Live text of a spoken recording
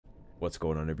What's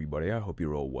going on, everybody? I hope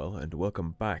you're all well, and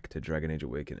welcome back to Dragon Age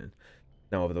Awakening.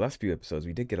 Now, over the last few episodes,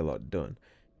 we did get a lot done.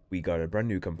 We got a brand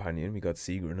new companion. We got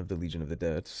Sigrun of the Legion of the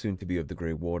Dead, soon to be of the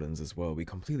Grey Wardens as well. We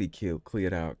completely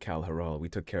cleared out Kal Haral. We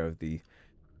took care of the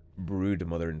brood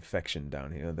mother infection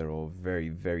down here. They're all very,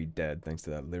 very dead thanks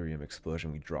to that lyrium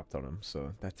explosion we dropped on them.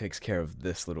 So that takes care of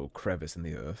this little crevice in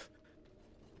the earth.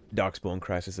 Darkspawn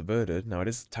crisis averted. Now it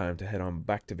is time to head on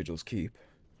back to Vigil's Keep.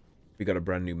 We got a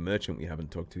brand new merchant we haven't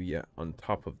talked to yet on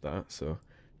top of that, so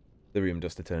lyrium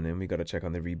dust to turn in. We got to check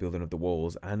on the rebuilding of the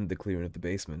walls and the clearing of the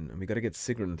basement, and we got to get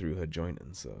Sigrun through her joining,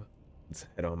 so let's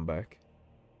head on back.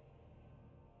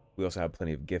 We also have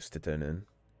plenty of gifts to turn in.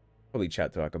 Probably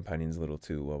chat to our companions a little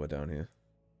too while we're down here.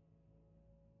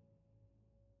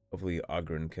 Hopefully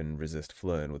Oghren can resist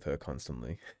flirting with her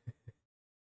constantly.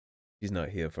 She's not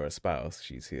here for a spouse,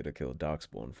 she's here to kill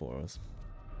Darkspawn for us.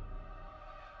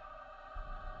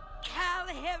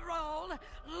 Herren,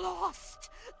 lost!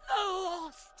 The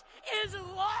lost is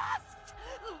lost!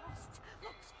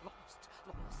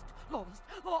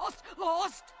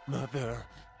 Lost! Mother,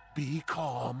 be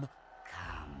calm.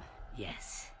 Calm,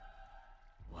 yes.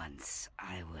 Once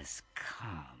I was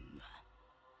calm.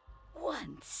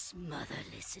 Once Mother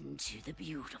listened to the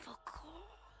beautiful call,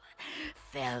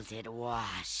 felt it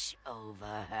wash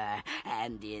over her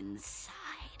and inside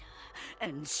her,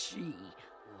 and she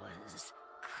was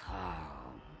calm.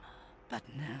 But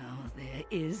now there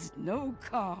is no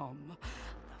calm. The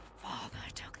Father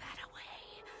took that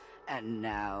away, and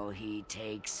now he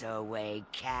takes away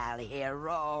Kal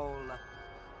Haral.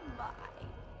 My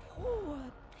poor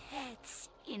pets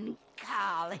in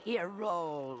Kal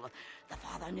Haral. The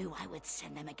Father knew I would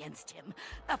send them against him.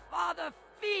 The Father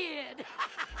feared.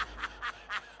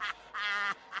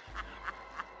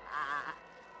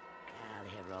 Kal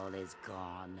Haral is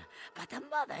gone, but the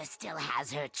Mother still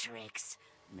has her tricks.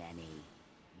 Many,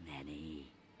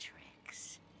 many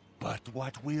tricks. But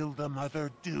what will the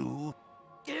mother do?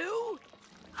 Do?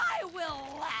 I will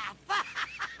laugh.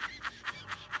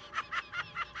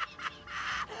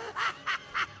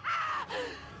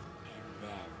 And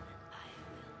then I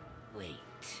will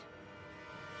wait.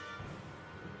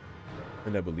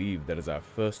 And I believe that is our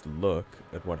first look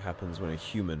at what happens when a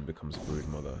human becomes a brood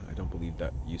mother. I don't believe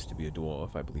that used to be a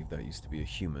dwarf. I believe that used to be a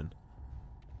human.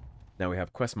 Now we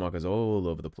have quest markers all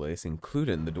over the place,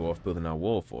 including the dwarf building our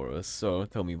wall for us. So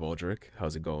tell me, Voldrik,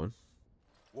 how's it going?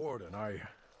 Warden,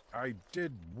 I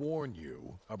did warn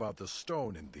you about the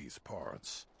stone in these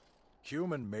parts.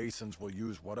 Human masons will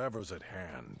use whatever's at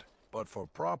hand, but for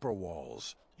proper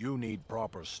walls, you need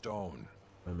proper stone.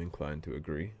 I'm inclined to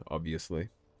agree, obviously.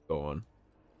 Go on.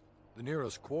 The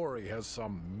nearest quarry has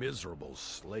some miserable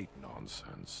slate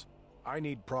nonsense. I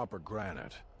need proper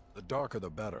granite. The darker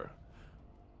the better.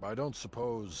 I don't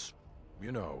suppose,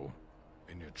 you know,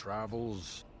 in your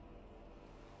travels...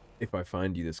 If I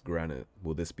find you this granite,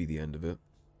 will this be the end of it?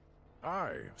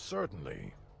 Aye,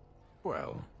 certainly.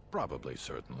 Well, probably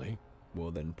certainly.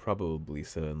 Well then, probably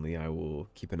certainly, I will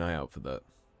keep an eye out for that.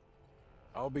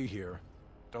 I'll be here.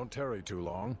 Don't tarry too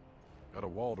long. Got a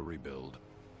wall to rebuild.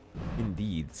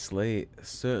 Indeed, Slay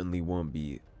certainly won't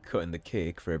be cutting the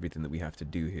cake for everything that we have to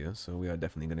do here, so we are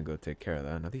definitely going to go take care of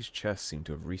that. Now these chests seem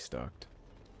to have restocked.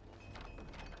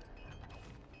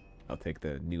 I'll take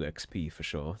the new XP for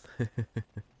sure.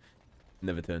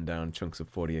 Never turn down chunks of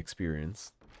 40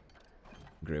 experience.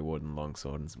 Grey Warden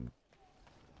longsword and some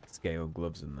scale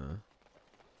gloves in there.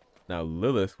 Now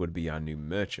Lillith would be our new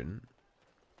merchant.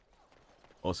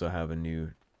 Also have a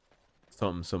new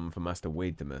something for Master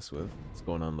Wade to mess with. What's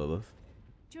going on, Lillith?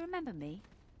 Do you remember me?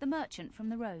 The merchant from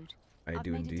the road? I do I've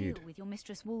made a indeed. deal with your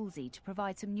Mistress Wolsey to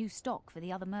provide some new stock for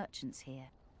the other merchants here.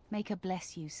 Make her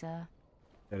bless you, sir.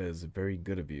 That is very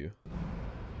good of you.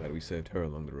 Glad we saved her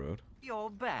along the road. You're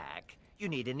back. You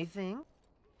need anything?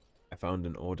 I found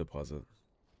an ore deposit.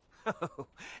 Oh,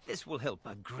 this will help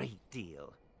a great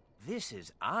deal. This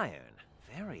is iron.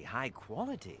 Very high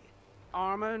quality.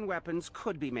 Armor and weapons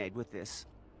could be made with this.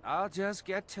 I'll just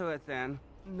get to it then.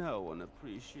 No one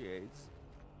appreciates.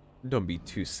 Don't be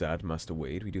too sad, Master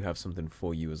Wade. We do have something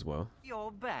for you as well.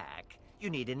 You're back. You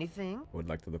need anything? I would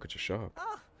like to look at your shop.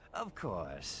 Oh, of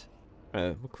course.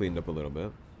 We cleaned up a little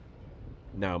bit.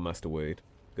 Now, Master Wade,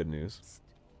 good news.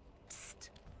 Psst.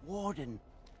 Warden.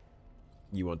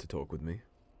 You want to talk with me?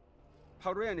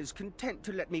 Herren is content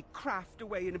to let me craft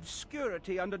away in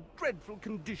obscurity under dreadful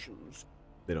conditions.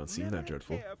 They don't seem that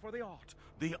dreadful. Care for the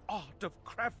art of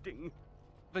crafting.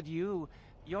 But you're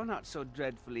not so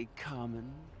dreadfully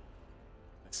common.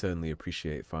 I certainly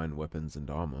appreciate fine weapons and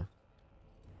armor.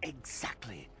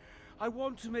 Exactly. I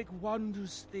want to make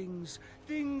wondrous things.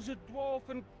 Things a dwarf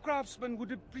and craftsman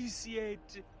would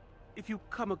appreciate. If you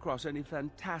come across any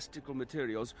fantastical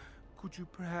materials, could you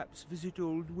perhaps visit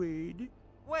old Wade?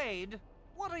 Wade,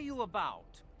 what are you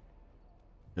about?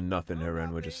 And nothing, Oh,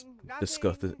 Herren. We're just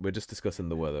nothing. we're just discussing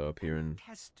the weather up here in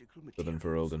Fantastical Southern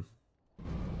materials. Ferelden.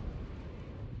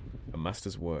 A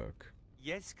master's work.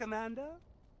 Yes, Commander?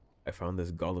 I found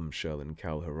this golem shell in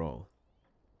Kal Harol.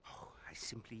 Oh, I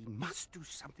simply must do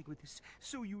something with this.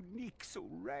 So unique, so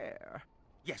rare.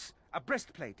 Yes, a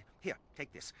breastplate. Here,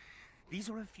 take this. These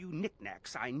are a few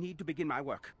knickknacks I need to begin my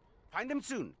work. Find them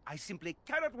soon. I simply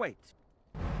cannot wait.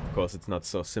 Of course, it's not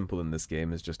so simple in this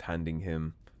game as just handing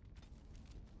him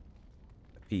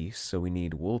a piece. So we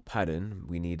need wool pattern,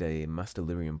 we need a master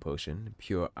lyrium potion,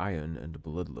 pure iron, and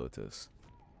blood lotus.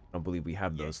 I don't believe we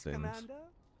have those things. Commander?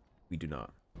 We do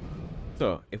not.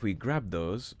 So, if we grab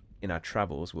those in our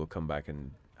travels, we'll come back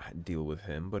and deal with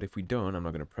him. But if we don't, I'm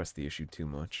not going to press the issue too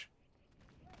much.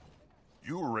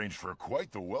 You arranged for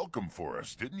quite the welcome for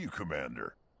us, didn't you,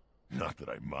 Commander? Not that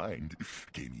I mind.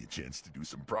 Gave me a chance to do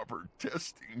some proper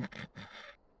testing.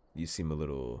 You seem a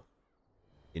little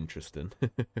interested.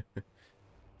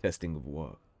 Testing of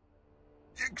what?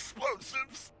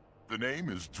 Explosives! The name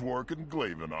is Dworkin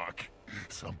Glavenok.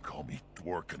 Some call me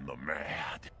Dworkin the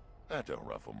Mad. That don't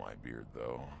ruffle my beard,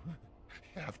 though.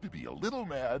 You have to be a little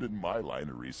mad in my line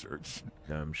of research.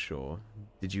 I'm sure.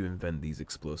 Did you invent these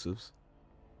explosives?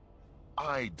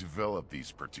 I developed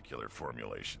these particular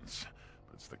formulations,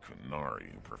 but it's the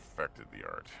Kunari who perfected the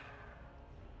art.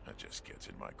 That just gets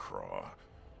in my craw.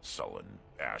 Sullen,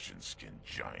 ashen-skinned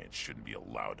giants shouldn't be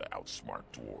allowed to outsmart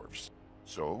dwarves.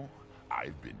 So,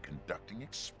 I've been conducting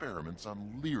experiments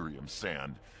on lyrium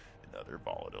sand and other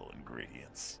volatile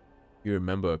ingredients. You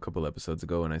remember a couple episodes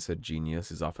ago when I said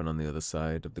genius is often on the other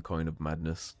side of the coin of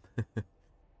madness? I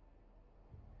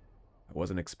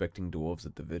wasn't expecting dwarves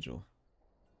at the Vigil.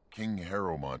 King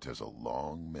Harrowmont has a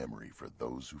long memory for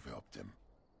those who've helped him.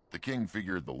 The king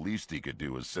figured the least he could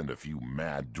do was send a few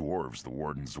mad dwarves the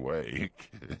warden's way.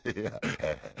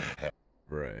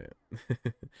 Right.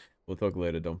 We'll talk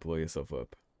later, don't blow yourself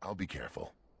up. I'll be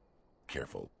careful.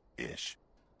 Careful-ish.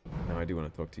 Now I do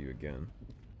want to talk to you again.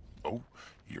 Oh,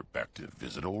 you're back to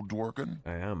visit old Dworkin?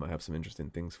 I am. I have some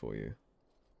interesting things for you.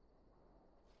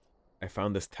 I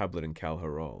found this tablet in Kal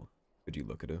Harol. Could you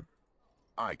look at it?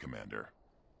 Aye, Commander.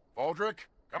 Voldrik,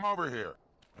 come over here.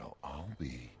 Well, I'll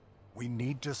be... We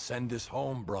need to send this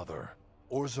home, brother.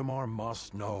 Orzammar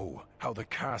must know how the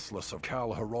castless of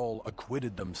Kal Harol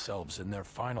acquitted themselves in their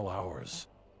final hours.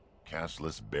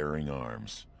 Castless bearing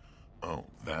arms. Oh,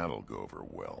 that'll go over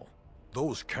well.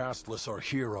 Those castless are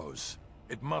heroes.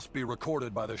 It must be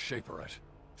recorded by the Shaperate.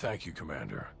 Thank you,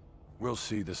 Commander. We'll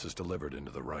see this is delivered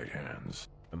into the right hands.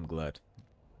 I'm glad.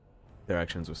 Their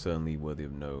actions were certainly worthy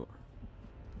of note.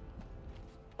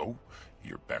 Oh,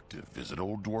 you're back to visit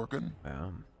old Dworkin? I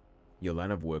am. Your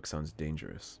line of work sounds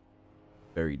dangerous.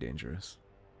 Very dangerous.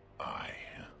 Aye,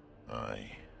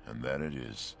 and that it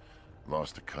is.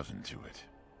 Lost a cousin to it.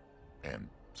 And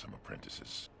some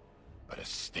apprentices. But a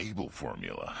stable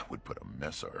formula would put a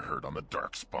mess of herd on the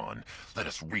Darkspawn. Let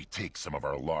us retake some of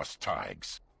our lost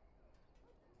tigers.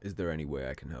 Is there any way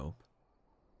I can help?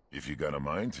 If you got a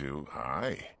mind to,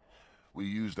 aye. We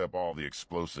used up all the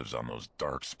explosives on those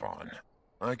Darkspawn.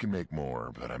 I can make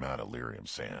more, but I'm out of lyrium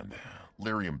sand.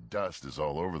 Lyrium dust is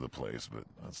all over the place, but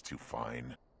that's too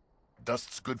fine.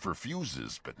 Dust's good for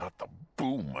fuses, but not the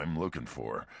boom I'm looking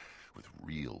for. With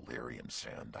real lyrium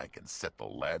sand, I can set the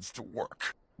lads to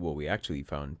work. Well, we actually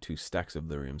found 2 stacks of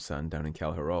lyrium sand down in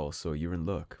Kal Harol, so you're in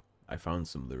luck. I found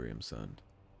some lyrium sand.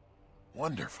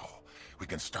 Wonderful. We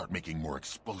can start making more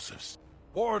explosives.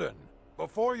 Warden,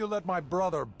 before you let my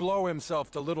brother blow himself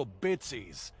to little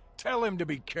bitsies, tell him to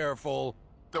be careful.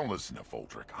 Don't listen to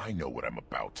Voldrik. I know what I'm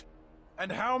about.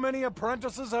 And how many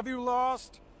apprentices have you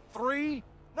lost? 3?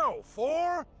 No,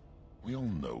 4? We'll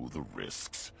know the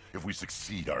risks. If we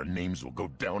succeed, our names will go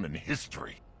down in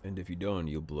history. And if you don't,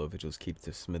 you'll blow Vigil's keep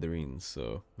to smithereens,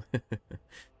 so...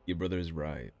 Your brother is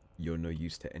right. You're no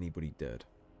use to anybody dead.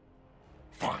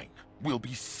 Fine. We'll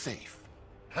be safe.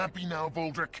 Happy now,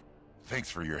 Voldrik? Thanks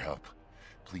for your help.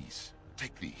 Please,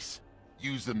 take these.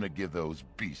 Use them to give those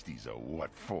beasties a what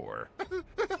for.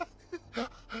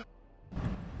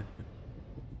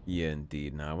 Yeah,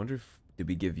 indeed. Now, I wonder if... Did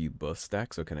we give you both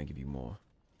stacks, or can I give you more?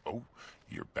 Oh,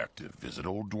 you're back to visit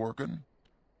old Dworkin?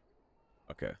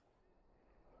 Okay.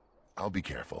 I'll be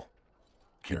careful.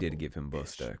 We did give him both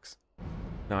stacks.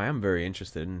 Now, I am very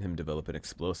interested in him developing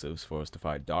explosives for us to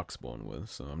fight Darkspawn with,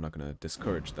 so I'm not going to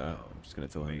discourage that. I'm just going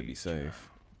to tell him to be safe.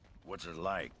 What's it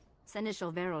like?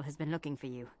 Seneschal Veril has been looking for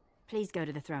you. Please go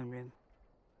to the throne room.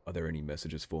 Are there any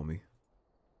messages for me?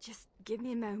 Just give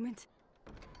me a moment.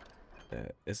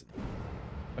 There isn't.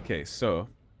 Okay, so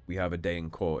we have a day in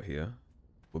court here.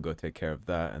 We'll go take care of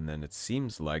that, and then it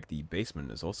seems like the basement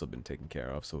has also been taken care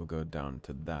of, so we'll go down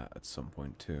to that at some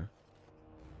point too.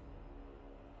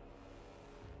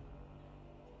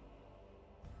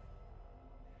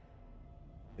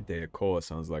 A day of court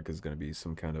sounds like there's going to be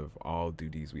some kind of all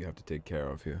duties we have to take care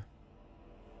of here.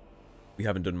 We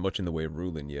haven't done much in the way of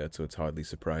ruling yet, so it's hardly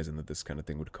surprising that this kind of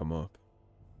thing would come up.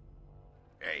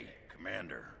 Hey,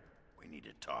 Commander, we need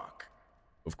to talk.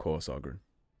 Of course, Oghren.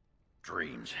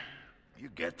 Dreams. You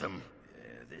get them?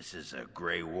 This is a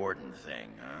Grey Warden thing,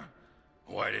 huh?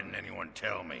 Why didn't anyone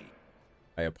tell me?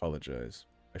 I apologize.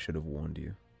 I should have warned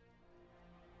you.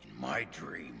 In my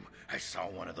dream, I saw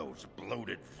one of those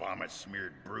bloated,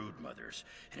 vomit-smeared brood mothers,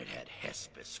 and it had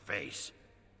Hespeth's face.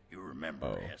 You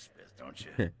remember Hespeth, don't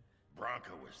you?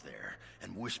 Branka was there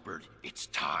and whispered, "It's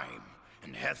time."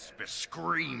 And Hespeth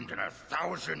screamed and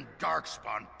 1,000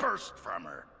 darkspawn burst from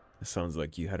her. It sounds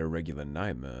like you had a regular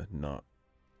nightmare, not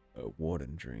a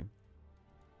warden dream.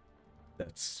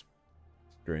 That's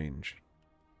strange.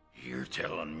 You're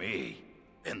telling me?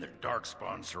 Then the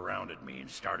darkspawn surrounded me and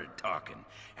started talking,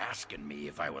 asking me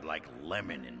if I would like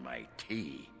lemon in my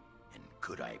tea. And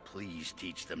could I please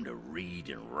teach them to read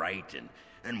and write?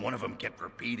 And one of them kept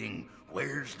repeating,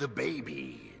 "Where's the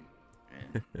baby?"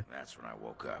 And that's when I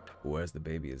woke up. Where's the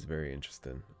baby is very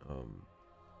interesting.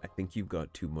 I think you've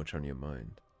got too much on your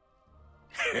mind.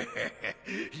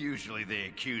 Usually they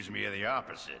accuse me of the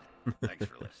opposite. Thanks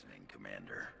for listening,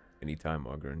 Commander. Anytime,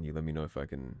 Oghren. You let me know if I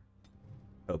can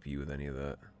help you with any of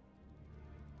that.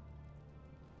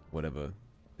 Whatever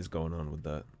is going on with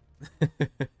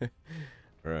that.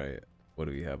 Alright, what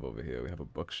do we have over here? We have a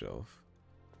bookshelf.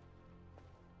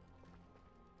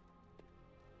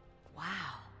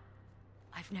 Wow.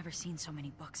 I've never seen so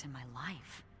many books in my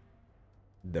life.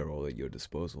 They're all at your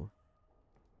disposal.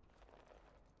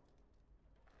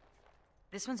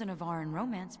 This one's an Oghren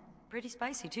romance. Pretty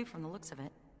spicy, too, from the looks of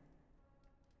it.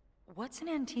 What's an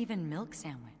Antivan milk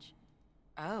sandwich?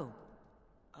 Oh,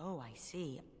 I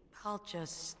see. I'll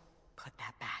just put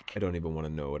that back. I don't even want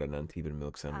to know what an Antivan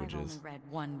milk sandwich I've is. only read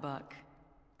one book.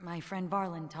 My friend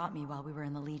Varlin taught me while we were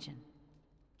in the Legion.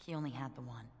 He only had the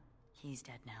one. He's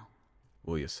dead now.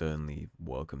 Well, you're certainly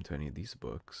welcome to any of these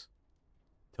books.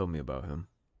 Tell me about him.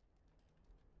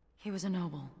 He was a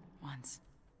noble, once.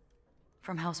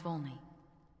 From House Volney.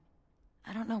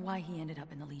 I don't know why he ended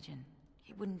up in the Legion.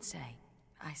 He wouldn't say.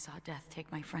 I saw death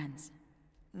take my friends,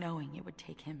 knowing it would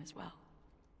take him as well.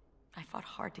 I fought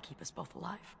hard to keep us both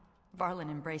alive. Varlin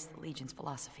embraced the Legion's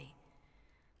philosophy.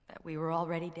 That we were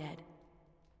already dead.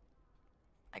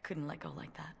 I couldn't let go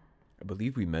like that. I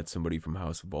believe we met somebody from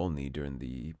House Volney during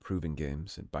the Proving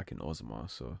Games back in Orzammar,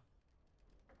 so...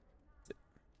 it's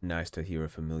nice to hear a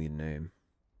familiar name.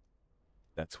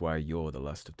 That's why you're the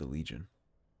last of the Legion.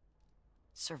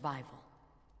 Survival.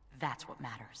 That's what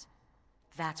matters.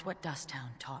 That's what Dusttown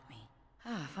taught me.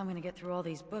 If I'm gonna get through all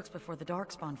these books before the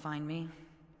Darkspawn find me,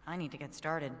 I need to get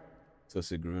started. So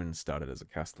Sigrun started as a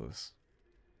castless.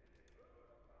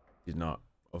 She's not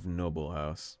of noble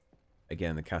house.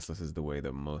 Again, the castless is the way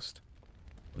that most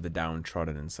of the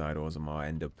downtrodden inside Orzammar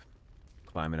end up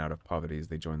climbing out of poverty as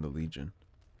they join the Legion.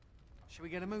 Should we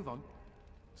get a move on?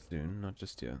 Soon, not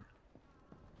just yet.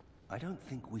 I don't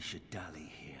think we should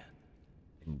dally here.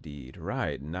 Indeed.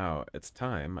 Right, now it's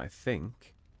time, I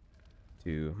think,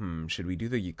 to, should we do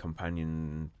the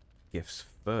companion gifts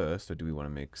first, or do we want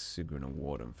to make Sigrun a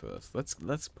warden first?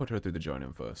 Let's put her through the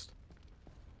joining first.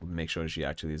 We'll make sure she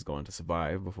actually is going to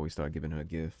survive before we start giving her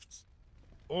gifts.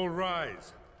 All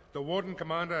rise. The Warden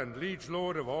Commander and Liege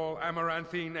Lord of all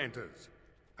Amaranthine enters.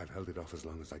 I've held it off as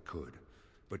long as I could,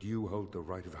 but you hold the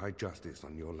right of high justice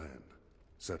on your land.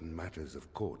 Certain matters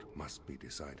of court must be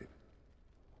decided.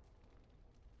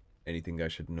 Anything I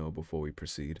should know before we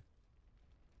proceed?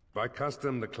 By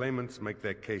custom, the claimants make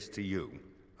their case to you.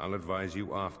 I'll advise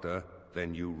you after,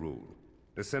 then you rule.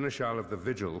 The Seneschal of the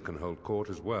Vigil can hold court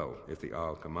as well, if the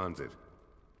Arl commands it.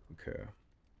 Okay.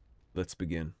 Let's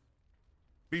begin.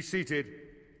 Be seated.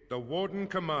 The Warden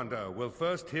Commander will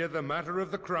first hear the matter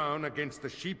of the Crown against the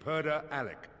sheepherder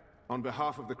Alec. On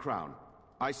behalf of the Crown,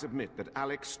 I submit that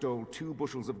Alec stole 2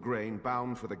 bushels of grain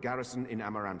bound for the garrison in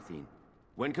Amaranthine.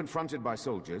 When confronted by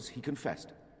soldiers, he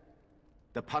confessed.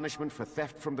 The punishment for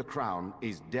theft from the Crown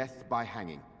is death by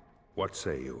hanging. What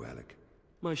say you, Alec?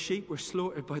 My sheep were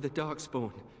slaughtered by the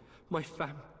Darkspawn.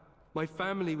 My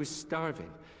family was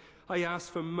starving. I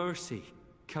asked for mercy.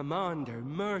 Commander,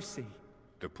 mercy.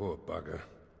 The poor bugger.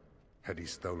 Had he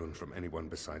stolen from anyone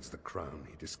besides the Crown,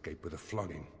 he'd escape with a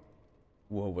flogging.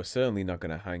 Well, we're certainly not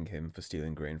going to hang him for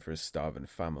stealing grain for his starving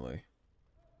family.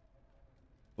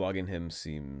 flogging him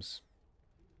seems,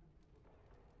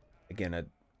 again,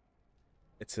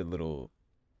 it's a little,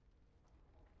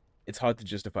 it's hard to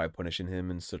justify punishing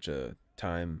him in such a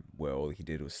time where all he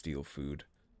did was steal food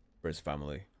for his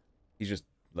family. He's just,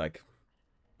 like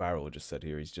Barrel just said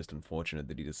here, he's just unfortunate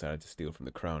that he decided to steal from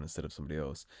the crown instead of somebody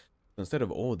else. So instead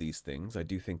of all these things, I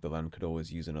do think the land could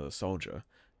always use another soldier,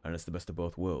 and it's the best of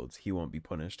both worlds. He won't be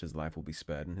punished, his life will be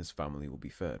spared, and his family will be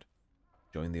fed.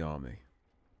 Join the army.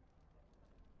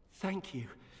 Thank you.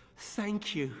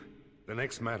 Thank you. The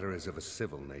next matter is of a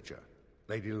civil nature.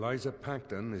 Lady Liza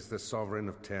Pacton is the sovereign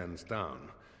of Terns Down.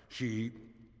 She...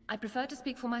 I prefer to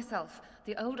speak for myself.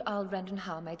 The old Earl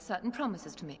Rendenhau made certain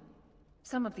promises to me.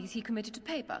 Some of these he committed to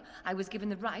paper. I was given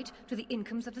the right to the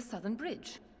incomes of the Southern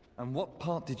Bridge. And what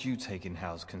part did you take in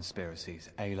Howe's conspiracies,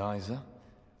 Liza?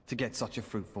 To get such a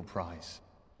fruitful prize?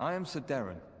 I am Sir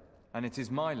Derren, and it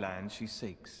is my land she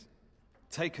seeks.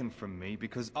 Taken from me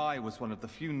because I was one of the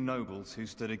few nobles who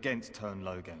stood against Tern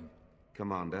Loghain.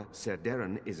 Commander, Sir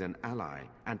Derren is an ally,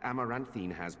 and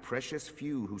Amaranthine has precious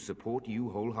few who support you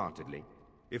wholeheartedly.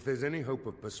 If there's any hope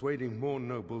of persuading more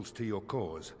nobles to your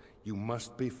cause, you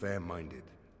must be fair-minded.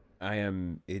 I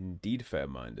am indeed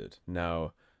fair-minded.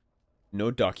 Now,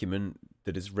 no document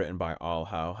that is written by Arl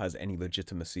Howe has any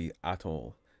legitimacy at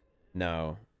all.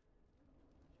 Now,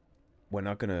 we're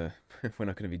not gonna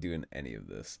be doing any of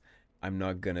this. I'm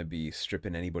not gonna be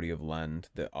stripping anybody of land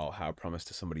that Arl Howe promised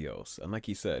to somebody else. And like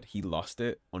he said, he lost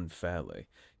it unfairly.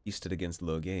 He stood against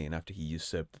Loghain after he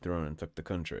usurped the throne and took the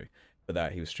country. For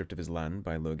that, he was stripped of his land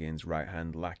by Loghain's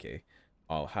right-hand lackey,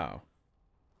 Arl Howe.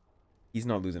 He's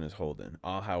not losing his holding.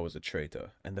 Arl Howe was a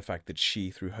traitor, and the fact that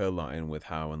she, through her line with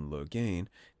Howe and Loghain,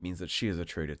 means that she is a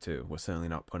traitor too. We're certainly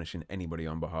not punishing anybody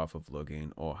on behalf of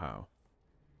Loghain or Howe.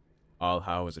 Arl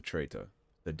Howe is a traitor.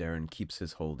 The Derren keeps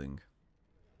his holding.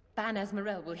 Ban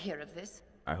Esmerelle will hear of this.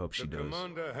 I hope she does. The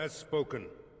commander has spoken.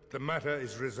 The matter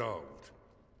is resolved.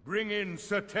 Bring in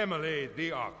Sir Temmerley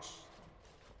the Ox.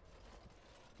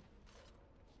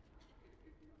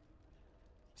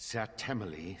 Sir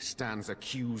Temmerley stands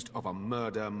accused of a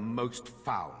murder most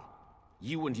foul.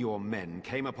 You and your men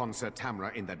came upon Sir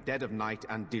Tamra in the dead of night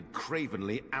and did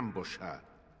cravenly ambush her.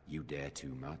 You dare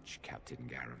too much, Captain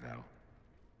Garavel.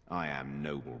 I am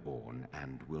noble-born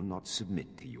and will not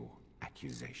submit to your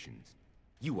accusations.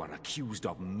 You are accused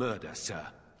of murder, sir.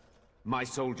 My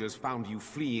soldiers found you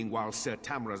fleeing while Sir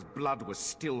Tamra's blood was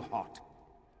still hot.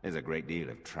 There's a great deal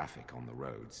of traffic on the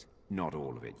roads, not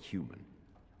all of it human.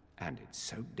 And it's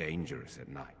so dangerous at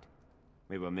night.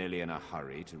 We were merely in a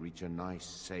hurry to reach a nice,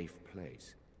 safe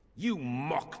place. You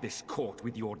mock this court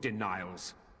with your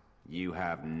denials. You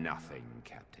have nothing,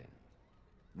 Captain.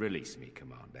 Release me,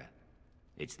 Commander.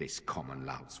 It's this common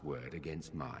lout's word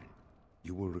against mine.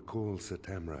 You will recall Sir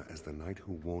Tamra as the knight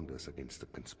who warned us against the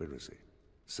conspiracy.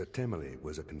 Sir Temmerley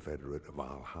was a confederate of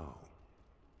Arl Howe.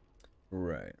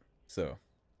 Right. So,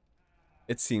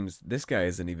 it seems this guy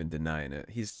isn't even denying it.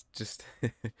 He's just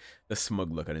a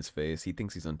smug look on his face. He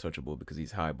thinks he's untouchable because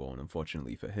he's highborn.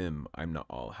 Unfortunately for him, I'm not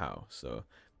Arl Howe, so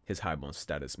his highborn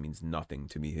status means nothing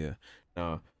to me here.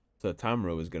 Now, Sir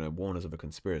Tamra was going to warn us of a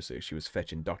conspiracy. She was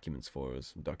fetching documents for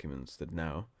us, documents that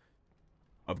now,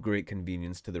 of great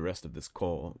convenience to the rest of this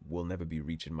corps, will never be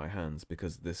reaching my hands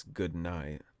because this good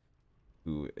knight,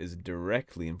 who is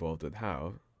directly involved with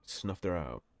Howe, snuffed her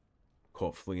out,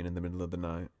 caught fleeing in the middle of the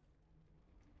night.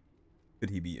 Could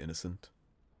he be innocent?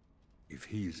 If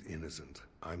he's innocent,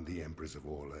 I'm the Empress of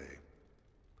Orlais.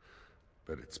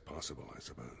 But it's possible, I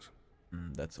suppose.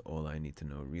 That's all I need to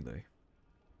know, really.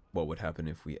 What would happen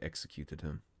if we executed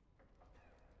him?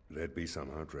 There'd be some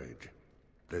outrage.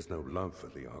 There's no love for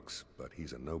the Ox, but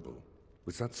he's a noble,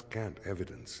 with such scant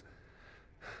evidence.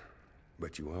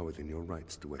 But you are within your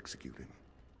rights to execute him.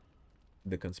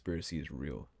 The conspiracy is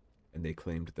real, and they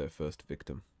claimed their first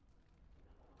victim.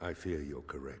 I fear you're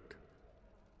correct.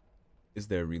 Is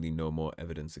there really no more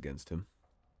evidence against him?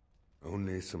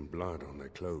 Only some blood on their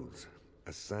clothes.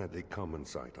 A sadly common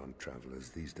sight on travelers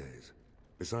these days.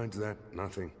 Besides that,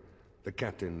 nothing. The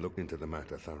captain looked into the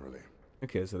matter thoroughly.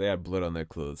 Okay, so they had blood on their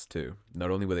clothes too.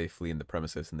 Not only were they fleeing the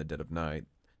premises in the dead of night,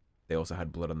 they also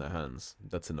had blood on their hands.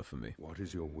 That's enough for me. What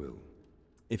is your will?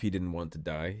 If he didn't want to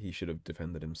die, he should have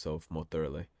defended himself more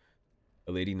thoroughly.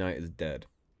 A lady knight is dead.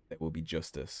 There will be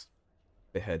justice.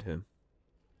 Behead him.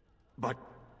 But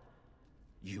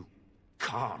you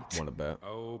can't. Want to bet?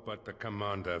 Oh, but the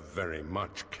commander very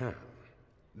much can.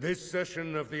 This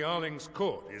session of the Arling's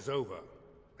court is over.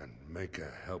 And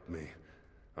Maker help me.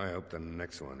 I hope the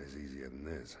next one is easier than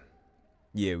this.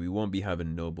 Yeah, we won't be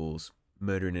having nobles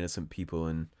murdering innocent people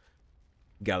and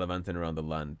gallivanting around the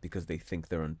land because they think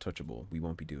they're untouchable. We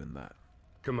won't be doing that.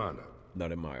 Commander,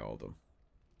 Not in my Aldum.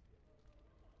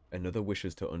 Another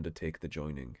wishes to undertake the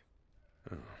joining.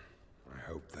 Oh, I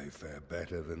hope they fare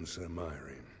better than Sir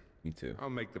Myrin. Me too. I'll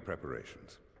make the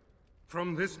preparations.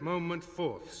 From this moment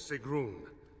forth, Sigrun,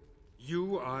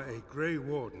 you are a Grey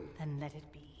Warden. Then let it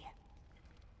be.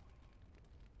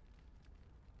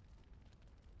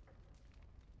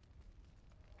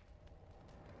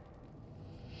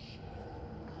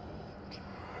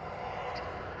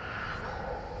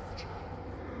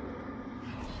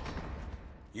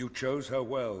 You chose her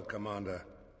well, Commander.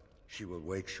 She will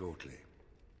wake shortly.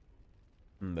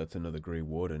 That's another Grey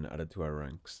Warden added to our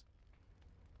ranks.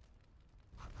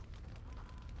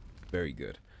 Very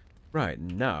good. Right,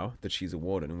 now that she's a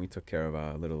Warden and we took care of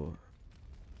our little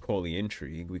Corley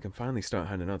intrigue, we can finally start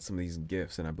handing out some of these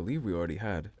gifts, and I believe we already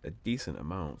had a decent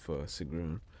amount for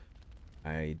Sigrun.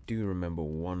 I do remember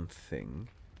one thing.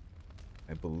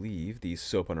 I believe the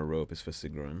soap on a rope is for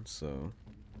Sigrun, so...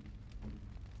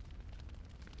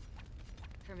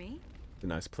 For me? A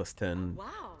nice +10. Wow.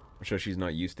 I'm sure she's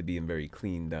not used to being very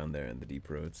clean down there in the deep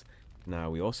roads. Now,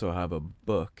 we also have a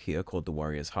book here called The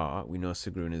Warrior's Heart. We know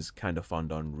Sigrun is kind of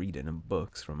fond on reading and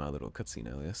books from our little cutscene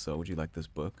earlier, so would you like this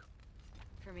book?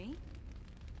 For me?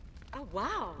 Oh,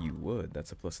 wow. You would.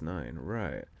 That's a +9.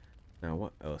 Right. Now,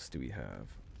 what else do we have?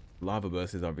 Lava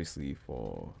Burst is obviously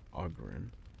for Oghren.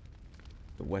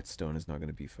 The Whetstone is not going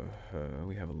to be for her.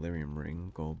 We have a Lyrium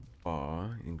Ring, Gold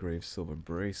Bar, Engraved Silver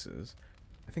Braces.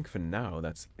 I think for now,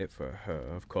 that's it for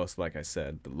her. Of course, like I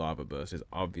said, the Lava Burst is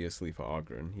obviously for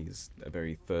Oghren. He's a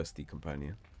very thirsty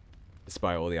companion,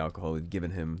 despite all the alcohol we've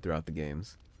given him throughout the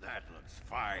games. That looks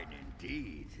fine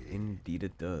indeed. Indeed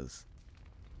it does.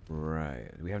 Right,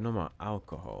 we have no more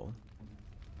alcohol.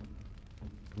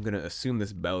 I'm gonna assume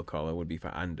this bell collar would be for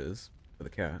Anders, for the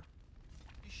cat.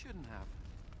 You shouldn't have.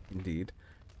 Indeed.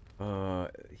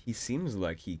 He seems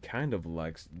like he kind of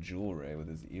likes jewelry with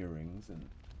his earrings and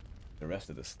the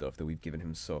rest of the stuff that we've given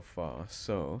him so far,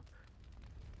 so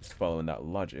just following that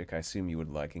logic, I assume you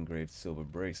would like engraved silver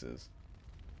braces.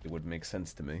 It would make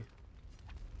sense to me.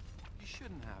 You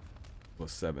shouldn't have.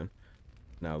 +7.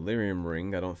 Now, Lyrium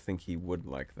Ring, I don't think he would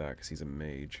like that because he's a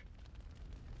mage.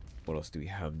 What else do we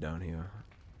have down here?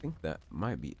 I think that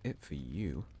might be it for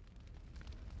you.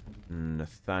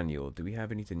 Nathaniel, do we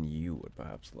have anything you would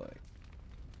perhaps like?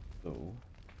 So,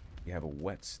 we have a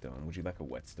Whetstone. Would you like a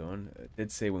Whetstone? It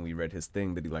did say when we read his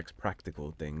thing that he likes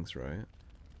practical things, right?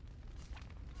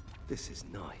 This is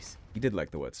nice. He did like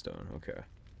the Whetstone, okay.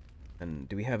 And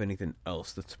do we have anything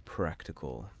else that's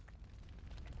practical?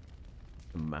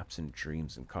 Maps and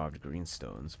dreams and carved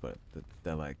greenstones, but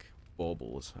they're like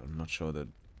baubles. I'm not sure that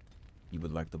you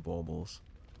would like the baubles.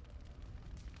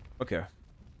 Okay,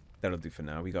 that'll do for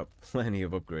now. We got plenty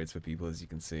of upgrades for people, as you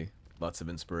can see. Lots of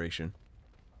inspiration.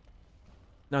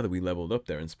 Now that we leveled up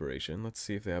their inspiration, let's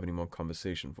see if they have any more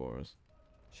conversation for us.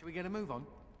 Should we get a move on?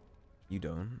 You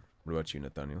don't. What about you,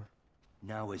 Nathaniel?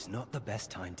 Now is not the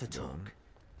best time to talk.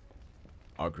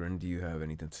 Oghren, do you have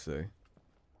anything to say?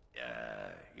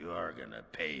 You are gonna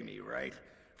pay me, right?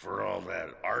 For all that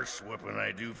arse whipping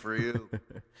I do for you?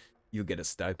 You'll get a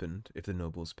stipend if the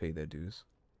nobles pay their dues.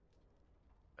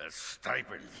 A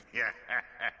stipend? Yeah,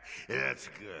 that's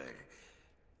good.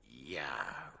 Yeah,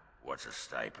 what's a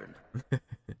stipend?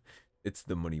 It's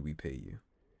the money we pay you.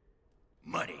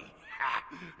 Money?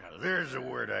 Now there's a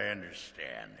word I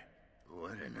understand.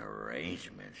 What an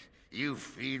arrangement. You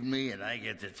feed me and I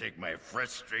get to take my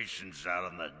frustrations out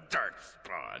on the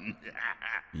Darkspawn.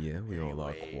 Yeah, we all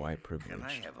are Anyway, quite privileged. Can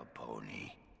I have a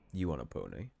pony? You want a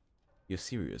pony? You're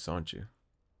serious, aren't you?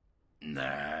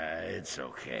 Nah, it's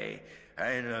okay.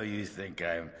 I know you think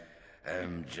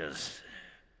I'm just...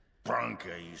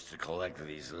 Bronca used to collect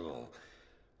these little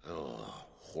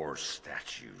horse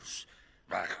statues.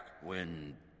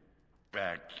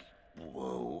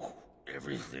 Whoa,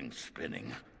 everything's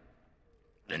spinning.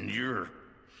 And you're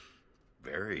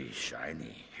very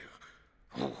shiny.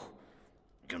 Oh,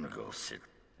 gonna go sit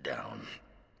down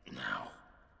now.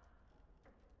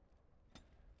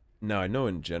 Now, I know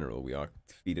in general we are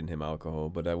feeding him alcohol,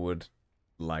 but I would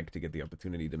like to get the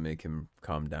opportunity to make him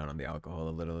calm down on the alcohol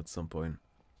a little at some point.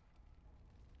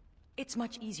 It's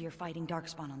much easier fighting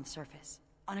Darkspawn on the surface.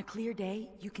 On a clear day,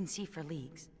 you can see for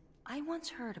leagues. I once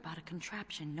heard about a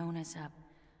contraption known as a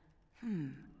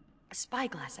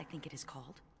spyglass, I think it is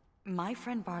called. My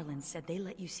friend Varlin said they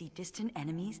let you see distant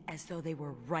enemies as though they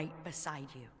were right beside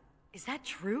you. Is that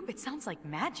true? It sounds like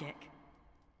magic.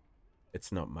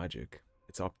 It's not magic.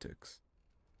 It's optics.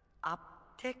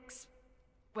 Optics?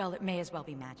 Well, it may as well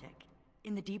be magic.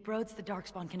 In the deep roads, the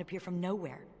Darkspawn can appear from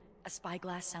nowhere. A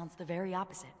spyglass sounds the very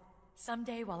opposite.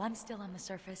 Someday, while I'm still on the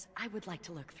surface, I would like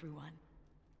to look through one.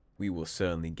 we will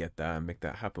certainly get that and make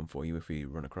that happen for you if we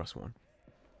run across one.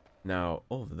 Now,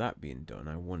 all of that being done,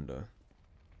 I wonder...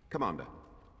 Commander.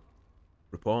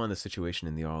 Report on the situation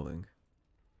in the Arling.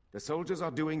 The soldiers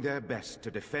are doing their best to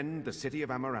defend the city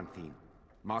of Amaranthine.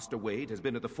 Master Wade has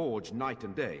been at the forge night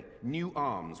and day. New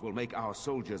arms will make our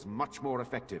soldiers much more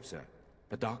effective, sir.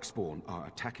 The Darkspawn are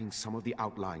attacking some of the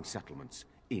outlying settlements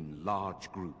in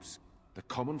large groups. The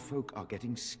common folk are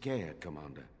getting scared,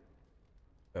 Commander.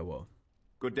 Farewell.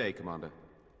 Good day, Commander.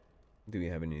 Do we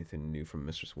have anything new from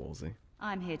Mistress Wolsey?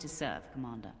 I'm here to serve,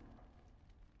 Commander.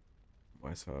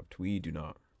 Weishaupt, we do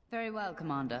not. Very well,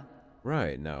 Commander.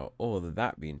 Right, now, all of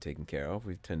that being taken care of,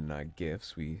 we've tended our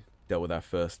gifts, we dealt with our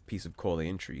first piece of Corley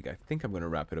intrigue. I think I'm going to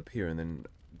wrap it up here and then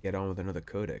get on with another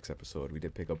Codex episode. We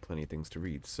did pick up plenty of things to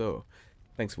read, so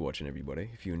thanks for watching,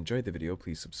 everybody. If you enjoyed the video,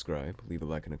 please subscribe, leave a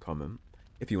like and a comment.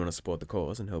 If you want to support the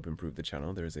cause and help improve the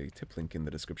channel, there is a tip link in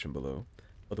the description below.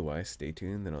 Otherwise, stay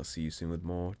tuned, and I'll see you soon with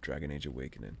more Dragon Age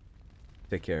Awakening.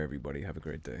 Take care, everybody. Have a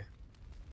great day.